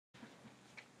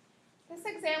This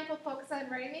example focuses on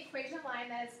writing the equation line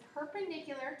that is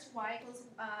perpendicular to y equals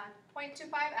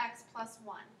 0.25x plus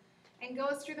 1 and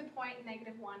goes through the point -1,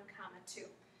 2.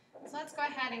 So let's go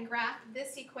ahead and graph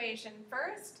this equation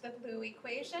first, the blue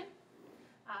equation.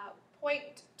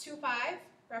 0.25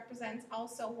 represents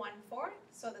also 1/4,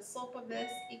 so the slope of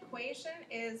this equation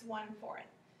is 1/4.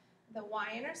 The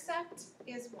y-intercept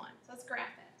is 1. So let's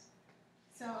graph it.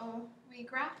 So we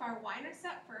graph our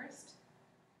y-intercept first,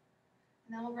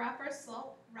 and then we'll graph our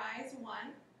slope, rise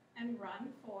 1 and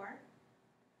run 4.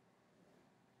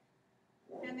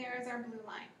 And there is our blue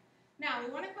line. Now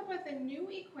we want to come up with a new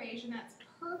equation that's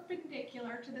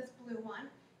perpendicular to this blue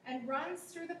one and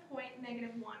runs through the point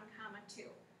 -1, 2.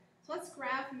 So let's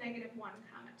graph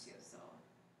 -1, 2. So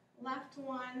left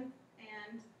 1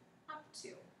 and up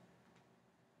 2.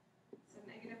 So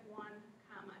 -1,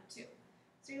 2.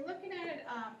 So you're looking at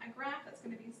a graph that's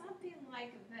going to be something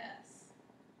like this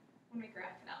when we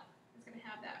graph it out. It's going to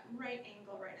have that right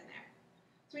angle right in there.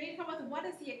 So we need to come up with what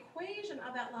is the equation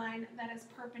of that line that is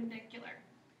perpendicular.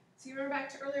 So you remember back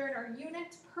to earlier in our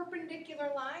unit,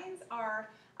 perpendicular lines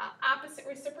are opposite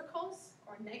reciprocals,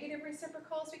 or negative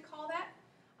reciprocals we call that,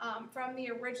 from the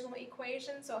original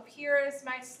equation. So if here is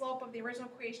my slope of the original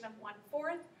equation of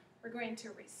 1/4, we're going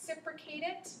to reciprocate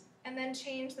it and then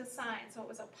change the sign. So it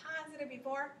was a positive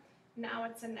before, now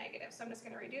it's a negative. So I'm just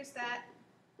going to reduce that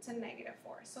to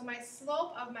 -4. So my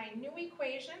slope of my new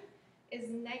equation is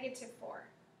 -4.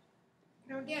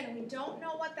 Now again, we don't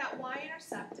know what that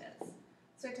y-intercept is,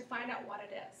 so we have to find out what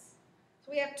it is.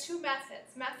 So we have two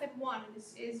methods. Method 1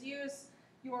 is use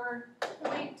your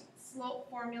point slope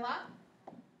formula,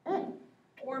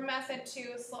 or method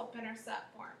 2,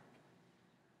 slope-intercept form.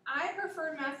 I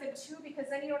prefer method 2 because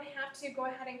then you don't have to go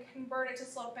ahead and convert it to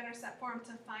slope-intercept form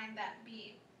to find that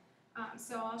b.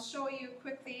 So I'll show you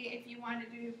quickly if you want to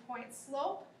do point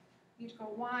slope. You need to go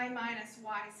y minus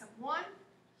y sub 1.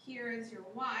 Here is your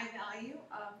y value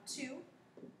of 2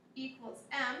 equals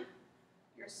m,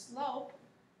 your slope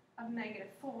of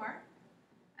 -4,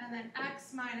 and then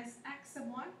x minus x sub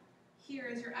 1. Here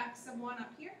is your x sub 1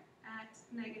 up here at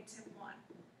 -1.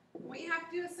 What you have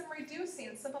to do is some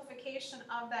reducing, simplification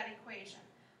of that equation.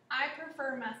 I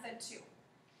prefer method 2.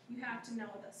 You have to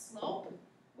know the slope,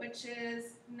 which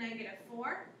is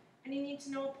 -4, and you need to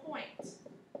know a point,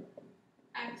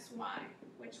 xy,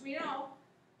 which we know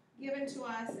given to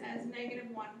us as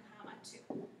 -1,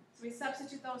 2. So we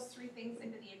substitute those three things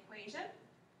into the equation.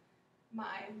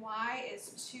 My y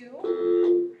is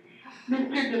 2.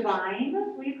 Mr. Devine,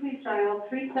 will you please dial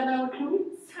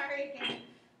 3702? Sorry again.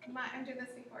 I'm doing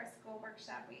this before school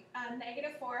workshop week.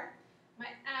 -4. My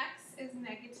x is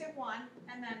 -1,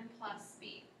 and then plus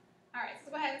b. All right,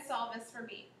 so go ahead and solve this for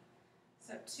b.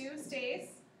 So 2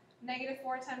 stays.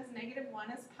 -4 times -1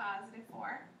 is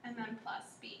 +4, and then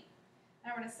plus b.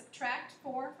 Now we're going to subtract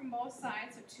 4 from both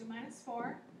sides, so 2 minus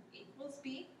 4 equals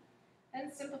b.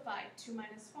 Then simplify. 2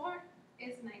 minus 4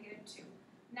 is -2.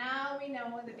 Now we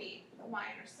know the b, the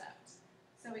y-intercept.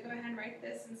 So we go ahead and write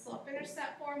this in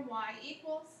slope-intercept form. Y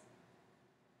equals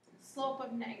slope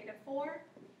of -4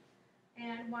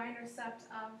 and y-intercept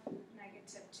of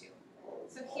 -2.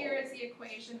 So here is the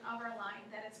equation of our line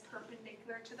that is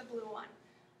perpendicular to the blue one.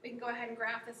 We can go ahead and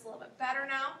graph this a little bit better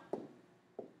now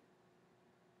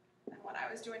than what I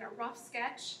was doing a rough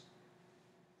sketch.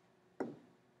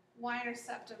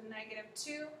 Y-intercept of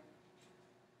 -2.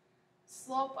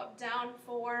 Slope of down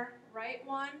 4, right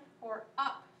 1, or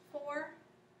up 4,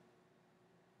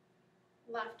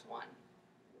 left 1.